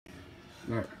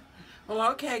Right.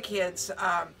 Well, okay, kids.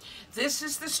 This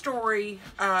is the story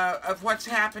of what's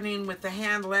happening with the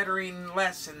hand lettering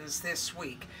lessons this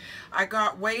week. I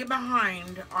got way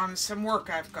behind on some work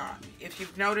I've got. If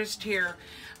you've noticed here,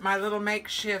 my little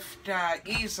makeshift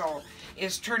easel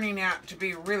is turning out to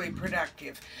be really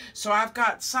productive. So I've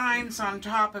got signs on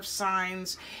top of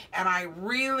signs, and I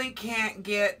really can't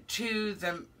get to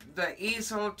the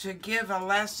easel to give a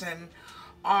lesson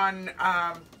on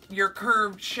your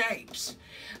curved shapes.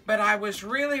 But I was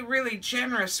really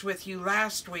generous with you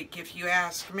last week, if you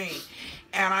ask me,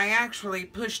 and I actually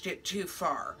pushed it too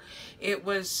far. It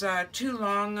was too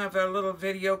long of a little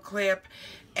video clip,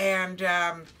 and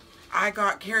I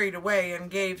got carried away and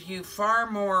gave you far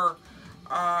more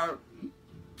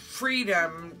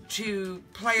freedom to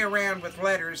play around with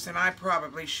letters than I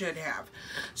probably should have.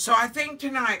 So I think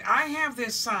tonight I have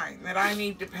this sign that I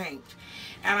need to paint.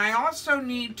 And I also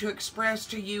need to express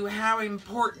to you how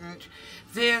important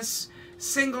this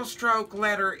single stroke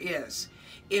letter is.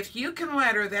 If you can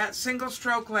letter that single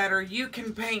stroke letter, you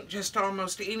can paint just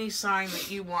almost any sign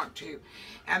that you want to.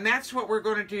 And that's what we're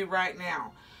going to do right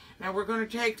now. Now we're going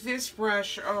to take this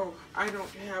brush. Oh, I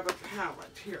don't have a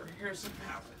palette. Here's a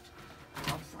palette.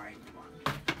 I'll find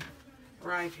one.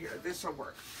 Right here. This will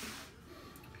work.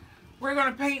 We're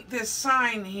going to paint this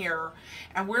sign here,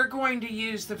 and we're going to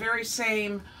use the very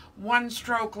same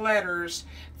one-stroke letters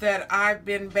that I've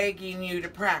been begging you to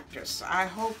practice. I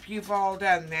hope you've all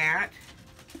done that,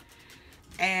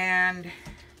 and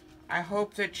I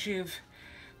hope that you've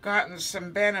gotten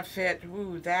some benefit.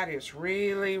 Ooh, that is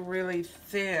really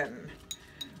thin.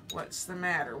 What's the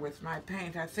matter with my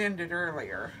paint? I thinned it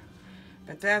earlier,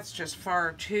 but that's just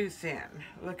far too thin.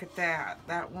 Look at that.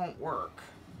 That won't work.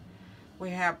 We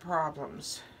have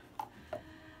problems.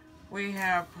 We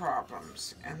have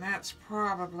problems, and that's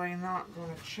probably not going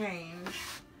to change.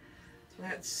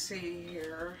 Let's see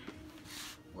here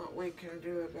what we can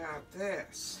do about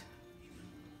this.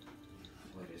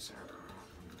 What is our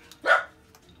problem?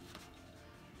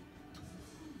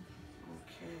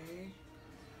 Okay.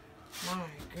 My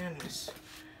goodness.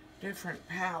 Different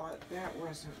palette. That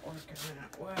wasn't working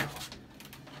that well.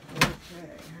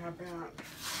 Okay, how about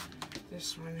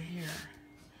this one here?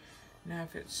 Now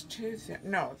if it's too thin,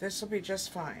 no, this will be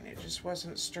just fine. It just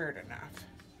wasn't stirred enough.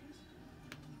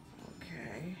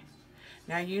 Okay.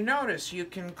 Now you notice you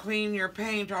can clean your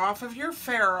paint off of your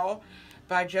ferrule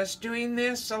by just doing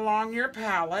this along your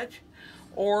palette,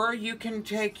 or you can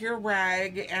take your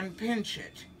rag and pinch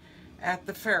it at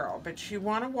the ferrule, but you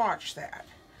want to watch that.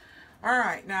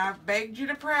 Alright, now I've begged you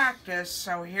to practice,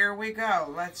 so here we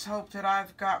go. Let's hope that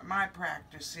I've got my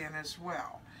practice in as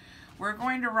well. We're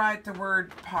going to write the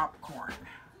word popcorn.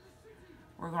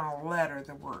 We're going to letter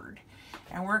the word.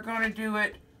 And we're going to do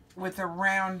it with a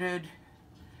rounded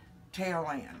tail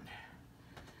end.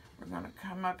 We're going to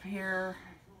come up here.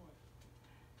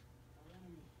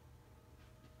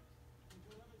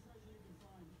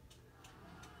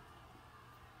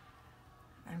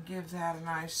 And give that a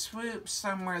nice swoop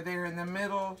somewhere there in the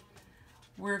middle.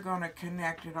 We're going to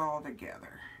connect it all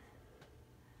together.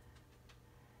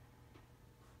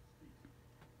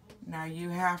 Now you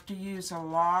have to use a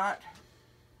lot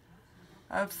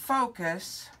of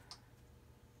focus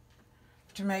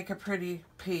to make a pretty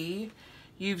P.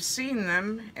 You've seen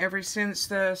them ever since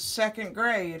the 2nd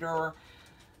grade, or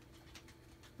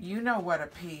you know what a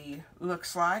P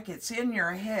looks like. It's in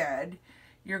your head.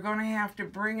 You're going to have to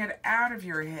bring it out of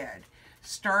your head.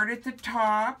 Start at the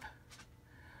top,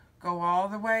 go all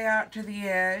the way out to the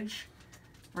edge,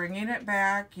 bringing it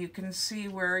back. You can see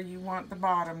where you want the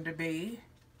bottom to be.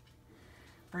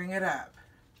 Bring it up.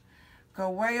 Go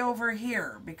way over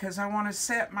here because I want to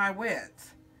set my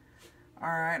width.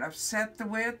 Alright, I've set the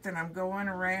width and I'm going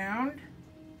around.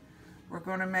 We're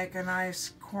going to make a nice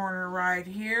corner right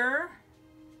here.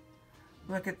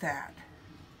 Look at that.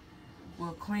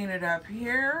 We'll clean it up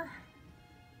here.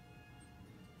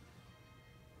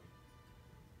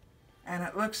 And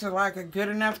it looks like a good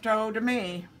enough dough to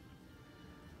me.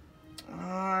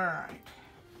 Alright.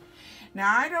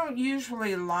 Now I don't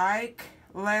usually like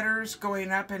letters going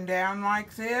up and down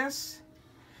like this.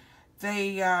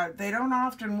 They don't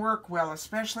often work well,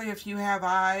 especially if you have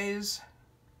I's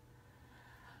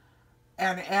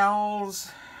and L's,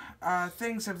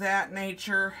 things of that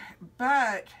nature.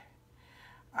 But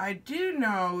I do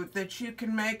know that you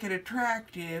can make it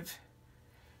attractive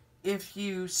if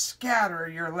you scatter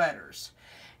your letters.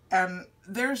 And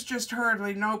there's just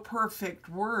hardly no perfect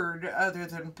word other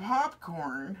than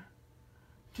popcorn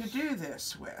to do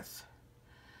this with.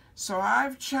 So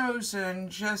I've chosen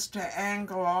just to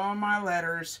angle all my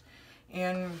letters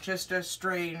in just a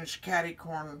strange catty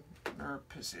corner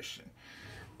position.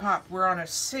 Pop, we're on a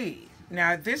C.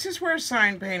 Now, this is where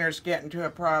sign painters get into a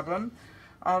problem.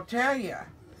 I'll tell you,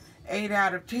 8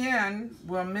 out of 10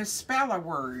 will misspell a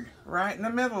word right in the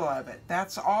middle of it.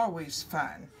 That's always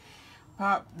fun.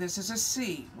 Pop, this is a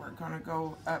C. We're going to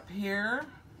go up here,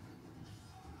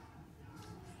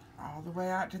 all the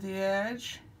way out to the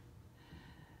edge.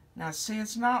 Now, see,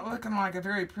 it's not looking like a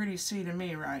very pretty C to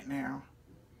me right now.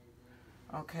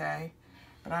 Okay,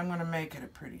 but I'm going to make it a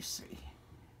pretty C.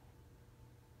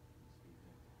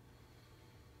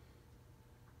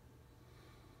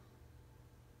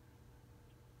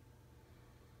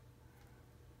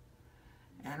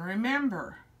 And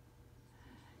remember,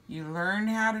 you learn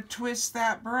how to twist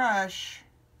that brush,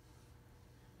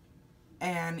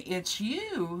 and it's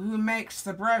you who makes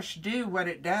the brush do what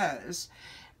it does.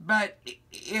 But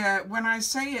when I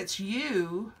say it's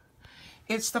you,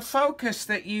 it's the focus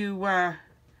that you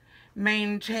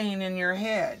maintain in your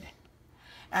head.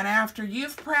 And after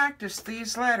you've practiced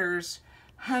these letters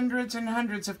hundreds and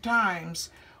hundreds of times,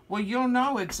 well, you'll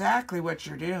know exactly what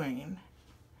you're doing.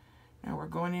 Now we're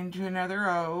going into another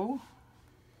O.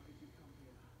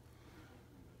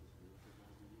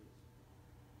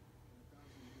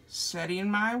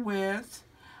 Setting my width.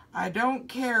 I don't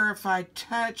care if I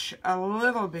touch a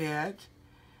little bit.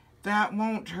 That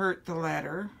won't hurt the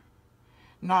letter.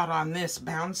 Not on this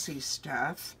bouncy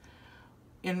stuff.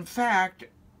 In fact,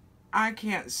 I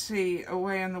can't see a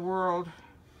way in the world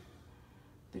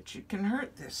that you can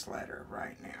hurt this letter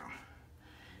right now.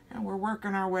 And we're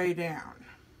working our way down.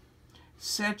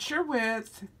 Set your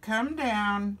width, come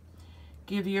down,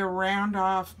 give you a round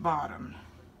off bottom.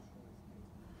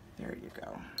 There you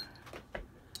go.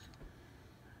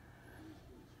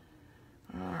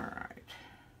 All right.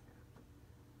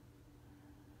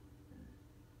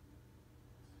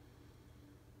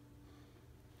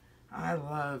 I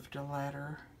loved a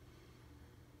letter.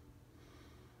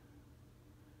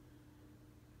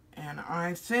 And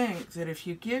I think that if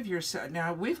you give yourself,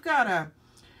 now we've got a,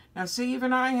 now see,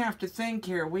 even I have to think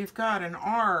here. We've got an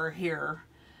R here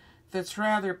that's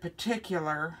rather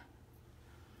particular.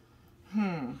 We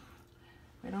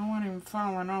don't want him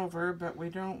falling over, but we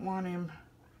don't want him,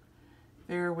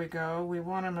 there we go. We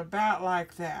want him about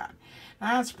like that.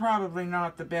 Now, that's probably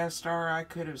not the best R I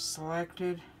could have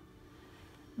selected,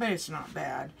 but it's not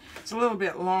bad. It's a little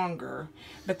bit longer,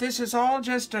 but this is all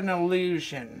just an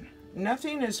illusion.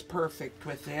 Nothing is perfect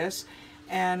with this.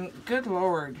 And good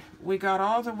Lord, we got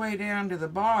all the way down to the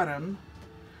bottom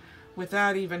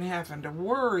without even having to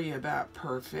worry about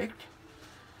perfect.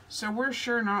 So we're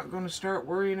sure not going to start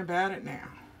worrying about it now.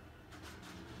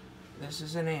 This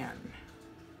is an N.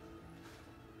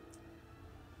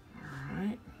 All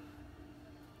right.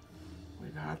 We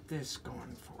got this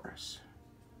going for us.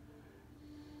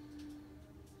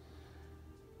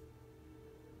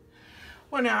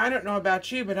 Well, now, I don't know about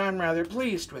you, but I'm rather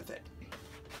pleased with it.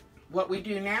 What we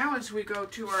do now is we go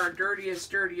to our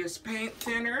dirtiest paint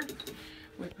thinner.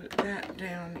 We put that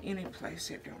down any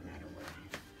place, it don't matter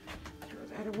where.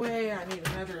 Throw that away. I need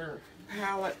another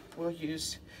palette. We'll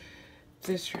use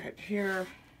this right here.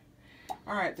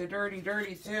 All right, the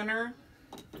dirty thinner.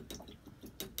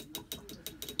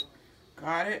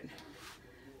 Got it.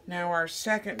 Now our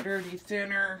second dirty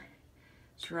thinner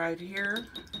is right here.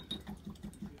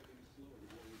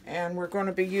 And we're going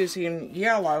to be using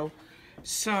yellow.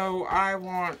 So I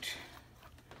want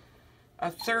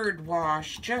a third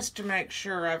wash just to make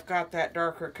sure I've got that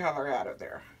darker color out of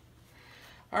there.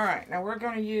 All right, now we're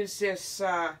going to use this,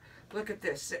 look at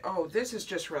this. Oh, this is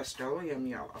just Rust-Oleum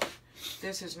yellow.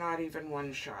 This is not even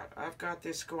one shot. I've got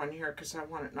this going here because I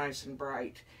want it nice and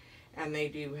bright. And they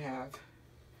do have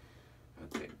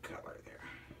a good color there.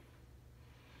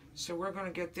 So we're going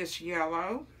to get this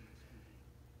yellow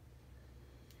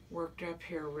worked up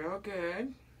here real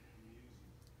good.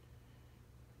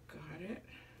 Got it.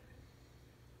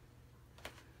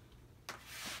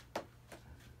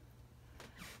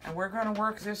 And we're going to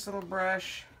work this little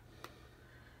brush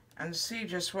and see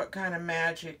just what kind of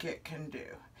magic it can do.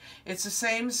 It's the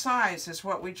same size as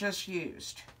what we just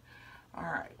used. All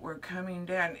right, we're coming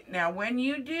down. Now, when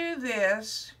you do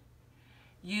this,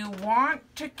 you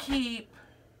want to keep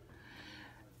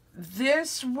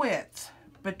this width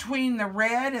between the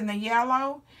red and the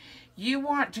yellow. You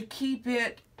want to keep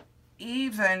it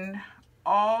even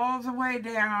all the way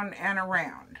down and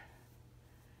around.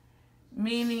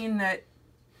 Meaning that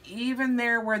even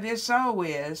there where this O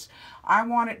is, I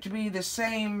want it to be the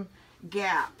same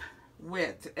gap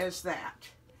width as that.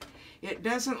 It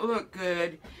doesn't look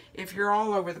good if you're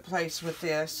all over the place with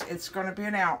this. It's going to be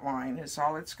an outline, is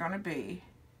all it's going to be.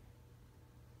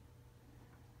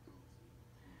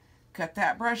 Cut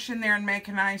that brush in there and make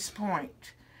a nice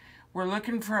point. We're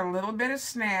looking for a little bit of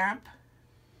snap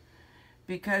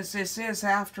because this is,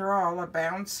 after all, a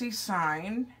bouncy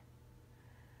sign.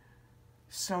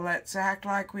 So let's act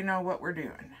like we know what we're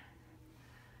doing.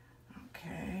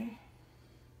 Okay.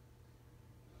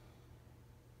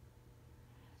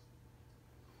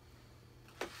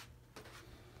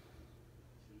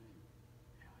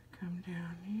 Come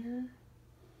down here.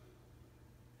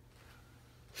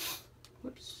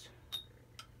 Whoops.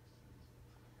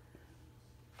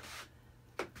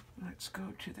 Let's go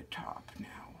to the top now.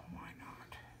 Why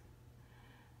not?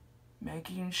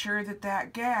 Making sure that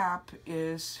that gap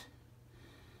is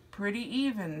pretty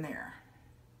even there.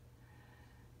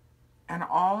 And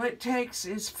all it takes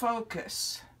is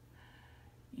focus.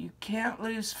 You can't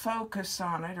lose focus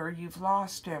on it or you've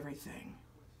lost everything.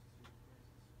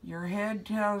 Your head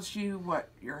tells you what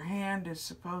your hand is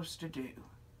supposed to do.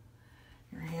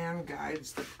 Your hand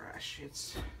guides the brush.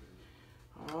 It's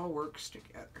all works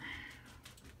together.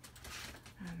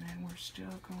 And then we're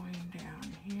still going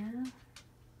down here.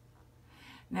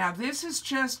 Now this is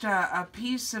just a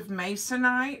piece of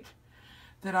masonite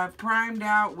that I've primed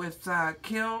out with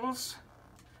Kills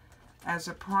as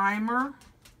a primer.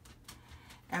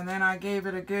 And then I gave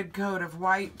it a good coat of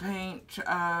white paint,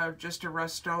 just a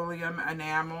Rust-Oleum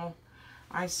enamel.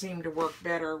 I seem to work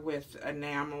better with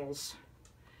enamels.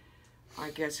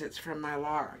 I guess it's from my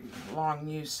long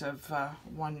use of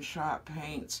one-shot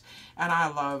paints. And I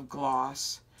love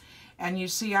gloss. And you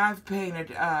see, I've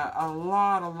painted a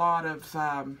lot of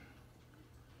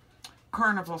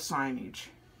carnival signage.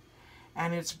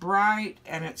 And it's bright,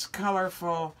 and it's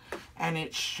colorful, and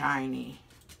it's shiny.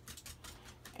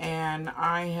 And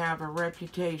I have a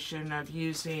reputation of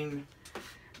using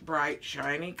bright,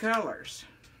 shiny colors.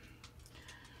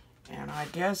 And I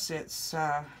guess it's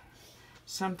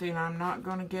something I'm not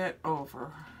going to get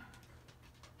over.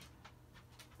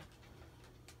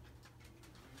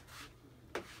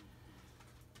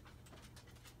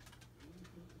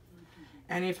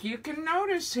 And if you can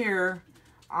notice here,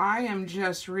 I am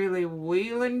just really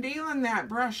wheeling dealing that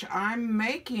brush. I'm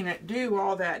making it do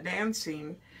all that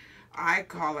dancing. I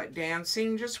call it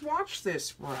dancing. Just watch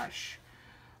this brush.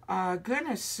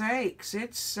 Goodness sakes,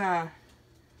 it's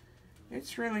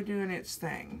really doing its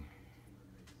thing.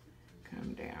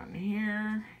 Come down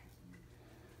here,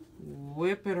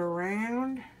 whip it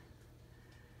around.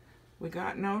 We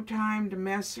got no time to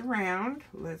mess around.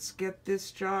 Let's get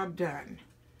this job done.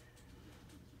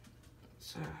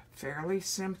 It's a fairly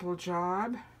simple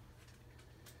job.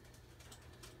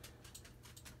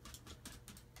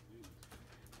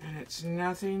 And it's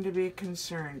nothing to be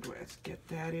concerned with. Get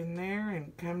that in there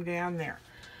and come down there.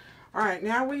 All right,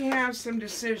 now we have some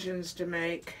decisions to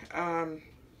make.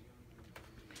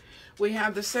 We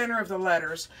have the center of the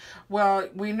letters. Well,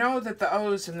 we know that the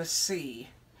O's and the C,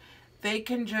 they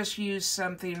can just use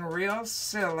something real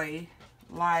silly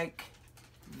like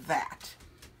that.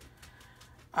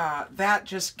 That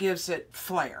just gives it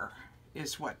flair,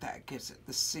 is what that gives it.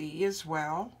 The C as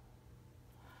well.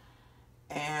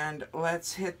 And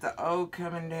let's hit the O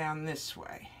coming down this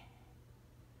way.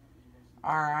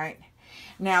 All right.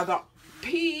 Now the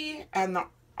P and the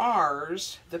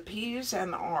R's, the P's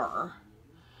and the R,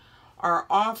 are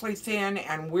awfully thin,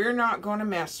 and we're not going to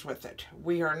mess with it.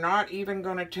 We are not even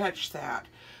going to touch that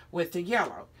with the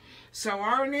yellow. So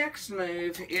our next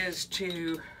move is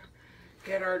to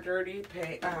get our dirty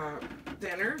paint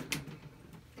thinner.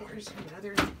 Where's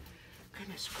another?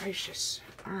 Goodness gracious.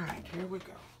 All right, here we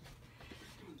go.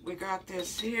 We got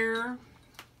this here.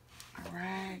 All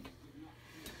right.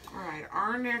 All right,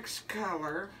 our next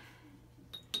color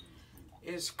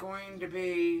is going to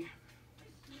be,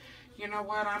 you know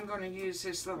what, I'm going to use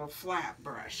this little flat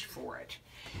brush for it.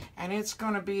 And it's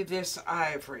going to be this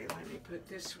ivory. Let me put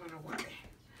this one away.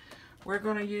 We're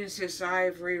going to use this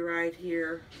ivory right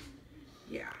here.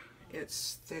 Yeah,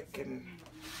 it's thick and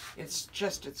it's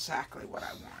just exactly what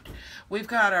I want. We've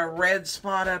got a red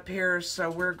spot up here, so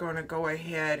we're going to go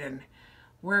ahead and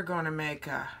we're going to make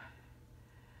a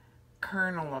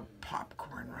kernel of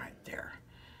popcorn right there.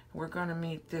 We're going to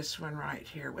meet this one right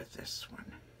here with this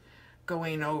one,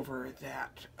 going over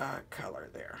that color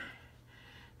there.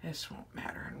 This won't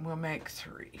matter, and we'll make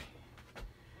 3.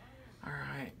 All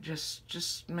right,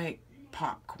 just make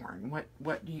popcorn.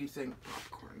 What do you think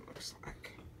popcorn looks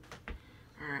like?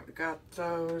 All right, we got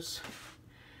those.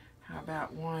 How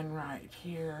about one right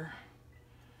here?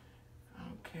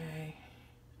 Okay.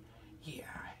 Yeah,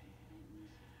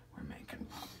 we're making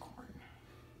popcorn.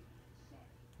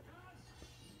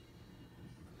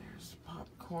 There's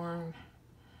popcorn.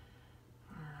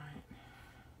 All right.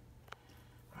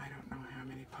 I don't know how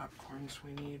many popcorn popcorns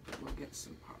we need, but we'll get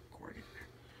some popcorn in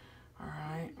there.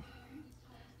 Alright.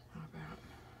 How about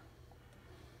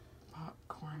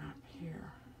popcorn up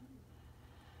here?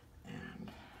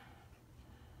 And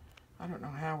I don't know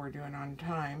how we're doing on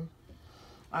time.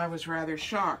 I was rather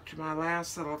shocked. My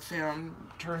last little film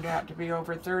turned out to be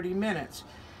over 30 minutes.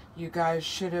 You guys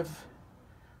should have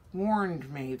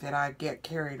warned me that I'd get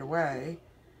carried away,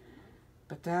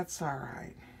 but that's all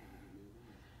right.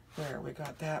 There, we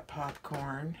got that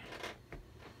popcorn.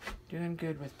 Doing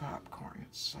good with popcorn.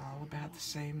 It's all about the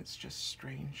same, it's just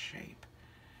strange shape.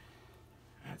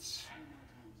 That's,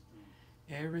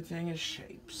 everything is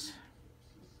shapes.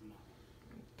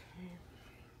 Okay.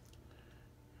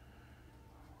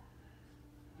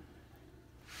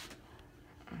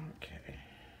 Okay.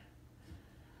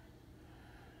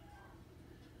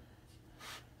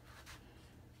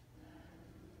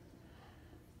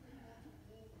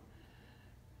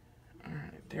 All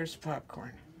right, there's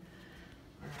popcorn.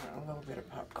 A little bit of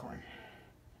popcorn.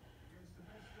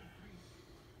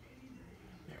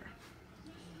 There.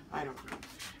 I don't know.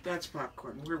 That's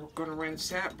popcorn. We're going to rinse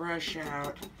that brush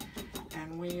out,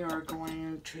 and we are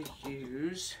going to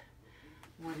use,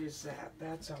 what is that?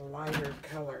 That's a lighter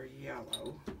color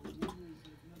yellow.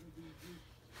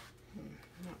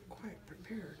 Not quite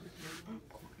prepared with my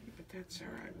popcorn, but that's all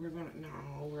right. We're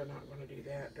not going to do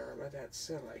that, Darla. That's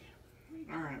silly.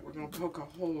 All right, we're going to poke a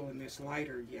hole in this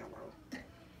lighter yellow.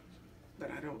 But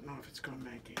I don't know if it's going to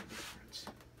make any difference.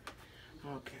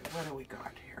 Okay, what do we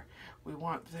got here? We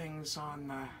want things on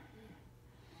the...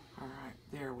 All right,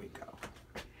 there we go.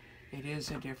 It is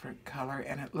a different color,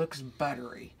 and it looks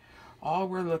buttery. All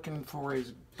we're looking for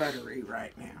is buttery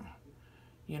right now.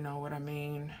 You know what I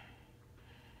mean?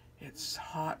 It's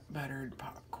hot buttered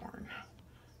popcorn.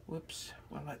 Whoops,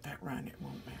 we'll let that run. It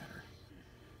won't matter.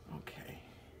 Okay.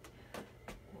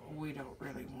 We don't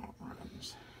really want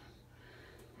runs.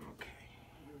 Okay.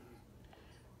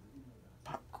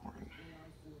 Popcorn.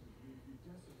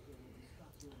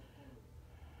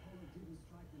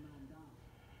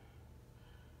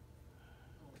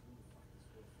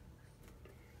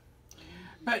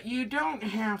 But you don't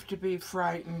have to be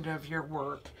frightened of your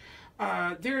work.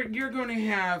 You're going to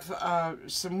have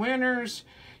some winners.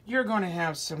 You're going to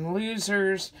have some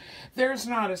losers. There's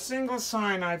not a single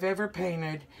sign I've ever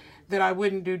painted that I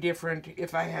wouldn't do different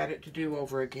if I had it to do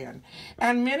over again.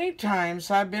 And many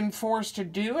times I've been forced to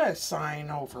do a sign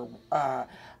over.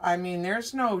 I mean,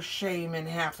 there's no shame in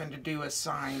having to do a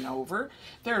sign over.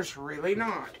 There's really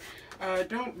not.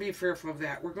 Don't be fearful of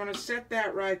that. We're going to set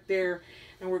that right there,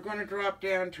 and we're going to drop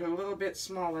down to a little bit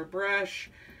smaller brush,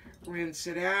 rinse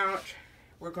it out.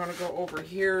 We're going to go over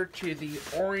here to the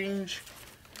orange.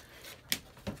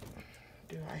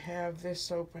 Do I have this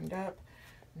opened up?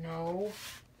 No.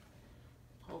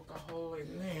 Poke a hole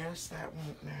in this, that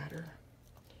won't matter.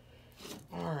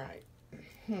 All right.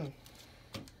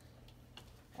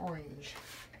 Orange.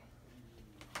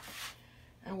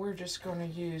 And we're just going to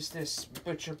use this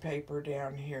butcher paper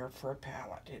down here for a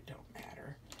palette. It don't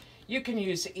matter. You can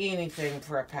use anything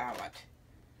for a palette.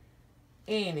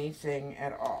 Anything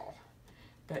at all.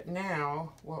 But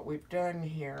now, what we've done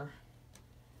here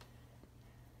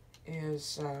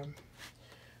is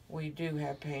we do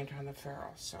have paint on the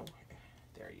ferrule, so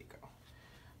there you go.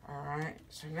 All right,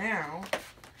 so now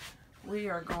we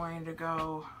are going to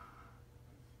go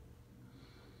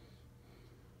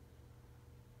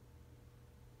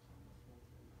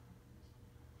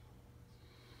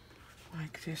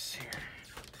like this here.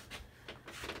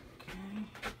 Okay.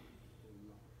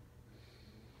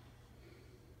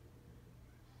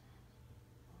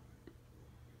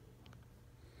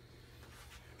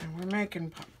 And we're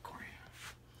making popcorn.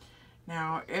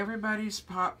 Now, everybody's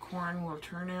popcorn will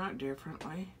turn out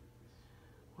differently.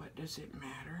 What does it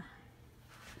matter?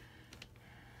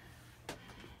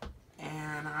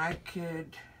 And I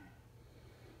could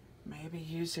maybe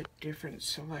use a different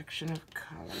selection of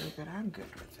color, but I'm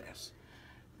good with this.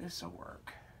 This'll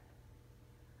work.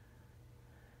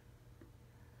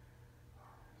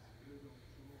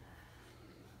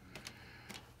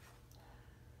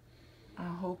 I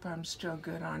hope I'm still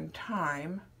good on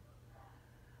time.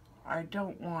 I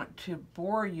don't want to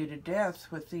bore you to death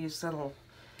with these little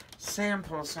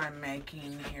samples I'm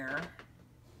making here.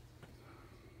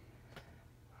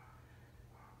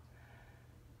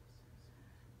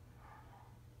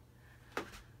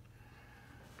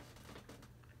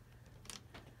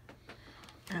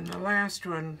 And the last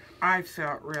one I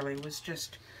felt really was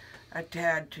just a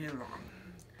tad too long.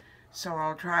 So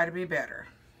I'll try to be better.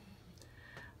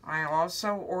 I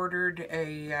also ordered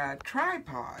a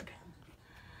tripod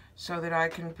so that I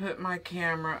can put my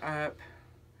camera up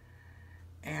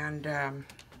and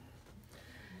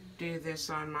do this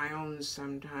on my own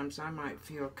sometimes. I might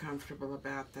feel comfortable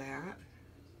about that.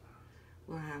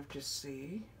 We'll have to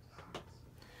see.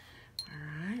 All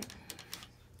right.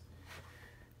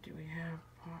 Do we have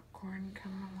popcorn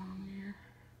coming along here?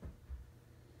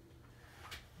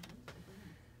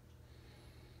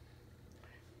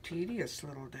 Tedious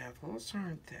little devils,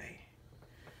 aren't they?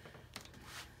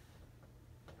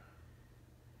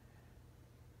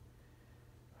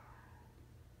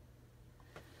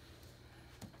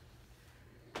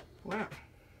 Well,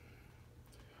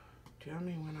 tell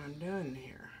me when I'm done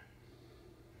here.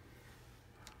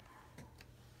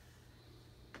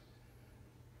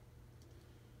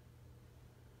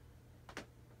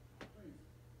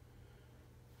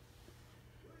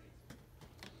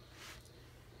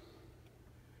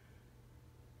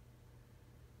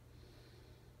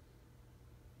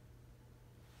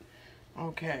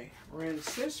 Okay,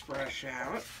 rinse this brush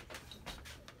out.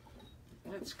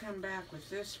 Let's come back with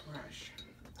this brush.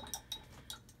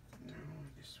 No,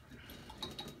 this one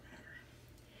doesn't matter.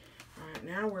 All right,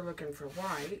 now we're looking for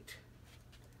white.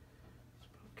 Let's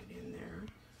poke it in there.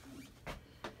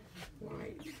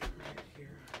 White right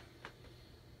here.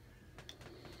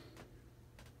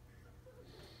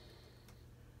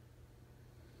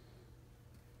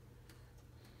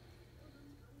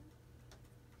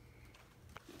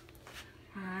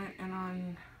 Alright,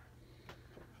 and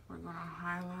we're going to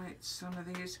highlight some of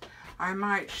these.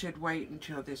 I should wait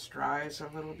until this dries a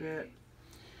little bit.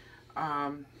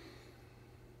 But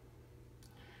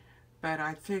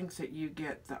I think that you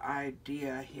get the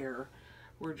idea here.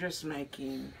 We're just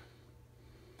making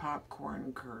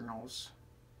popcorn kernels.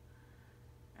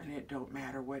 And it don't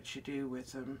matter what you do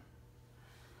with them.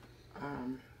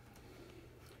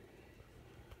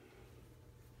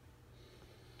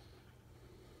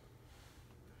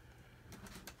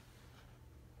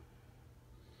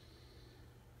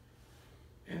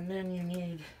 And then you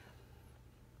need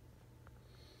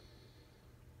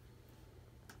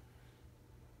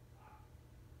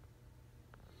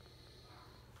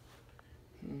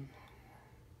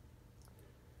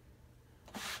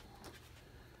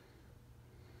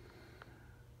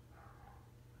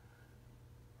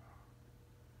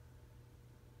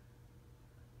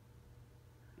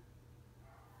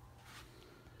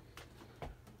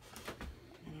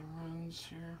any runs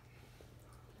here.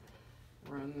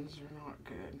 Runs are not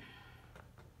good.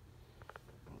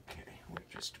 Okay, we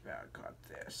just about got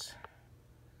this.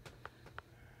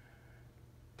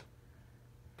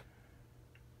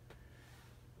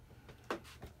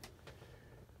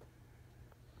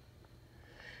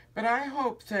 But I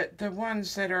hope that the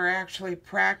ones that are actually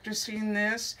practicing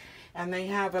this and they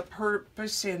have a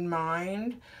purpose in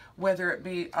mind, whether it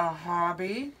be a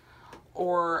hobby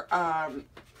or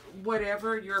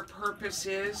whatever your purpose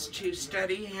is to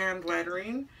study hand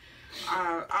lettering,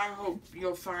 I hope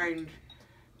you'll find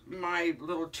my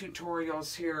little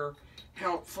tutorials here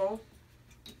helpful.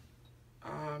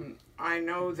 I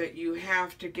know that you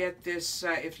have to get this,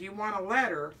 if you want a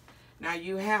letter, now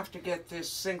you have to get this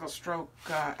single stroke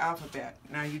alphabet.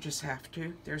 Now you just have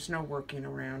to. There's no working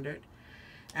around it.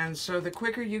 And so the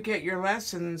quicker you get your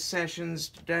lesson sessions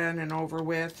done and over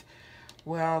with,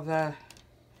 well, the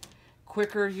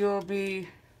quicker you'll be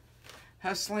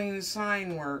hustling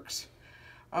sign works.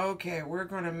 Okay, we're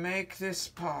going to make this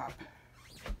pop.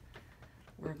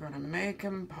 We're going to make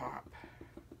them pop.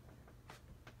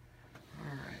 All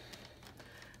right.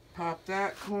 Pop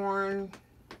that corn.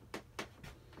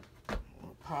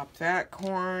 We'll pop that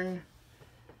corn.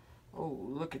 Oh,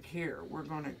 look at here. We're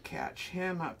going to catch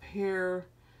him up here.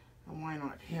 And why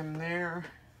not him there?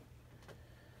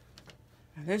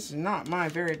 This is not my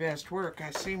very best work.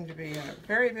 I seem to be in a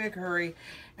very big hurry.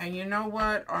 And you know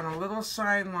what? On a little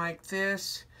sign like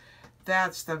this,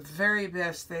 that's the very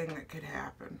best thing that could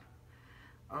happen.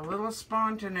 A little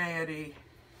spontaneity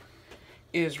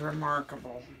is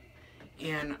remarkable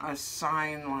in a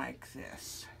sign like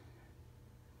this.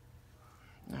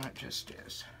 No, it just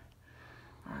is.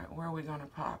 All right, where are we going to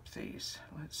pop these?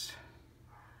 Let's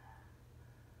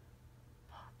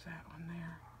pop that one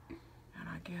there. And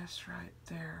I guess right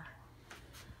there.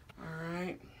 All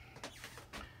right.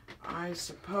 I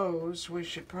suppose we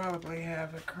should probably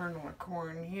have a kernel of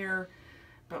corn here,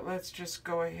 but let's just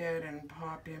go ahead and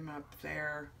pop him up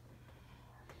there.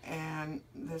 And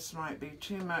this might be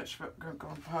too much, but we're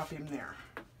going to pop him there.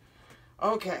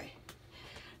 Okay.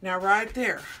 Now right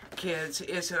there, kids,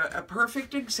 is a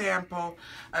perfect example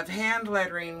of hand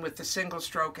lettering with the single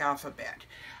stroke alphabet.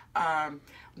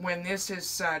 When this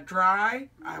is dry,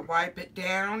 I wipe it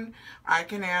down. I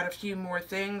can add a few more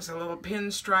things, a little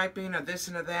pinstriping of this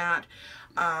and of that.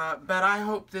 But I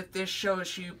hope that this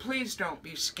shows you, please don't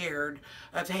be scared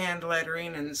of hand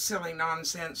lettering and silly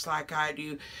nonsense like I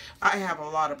do. I have a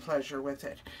lot of pleasure with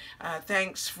it.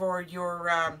 Thanks for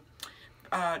your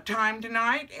time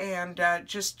tonight, and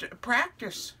just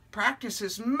practice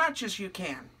as much as you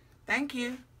can. Thank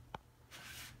you.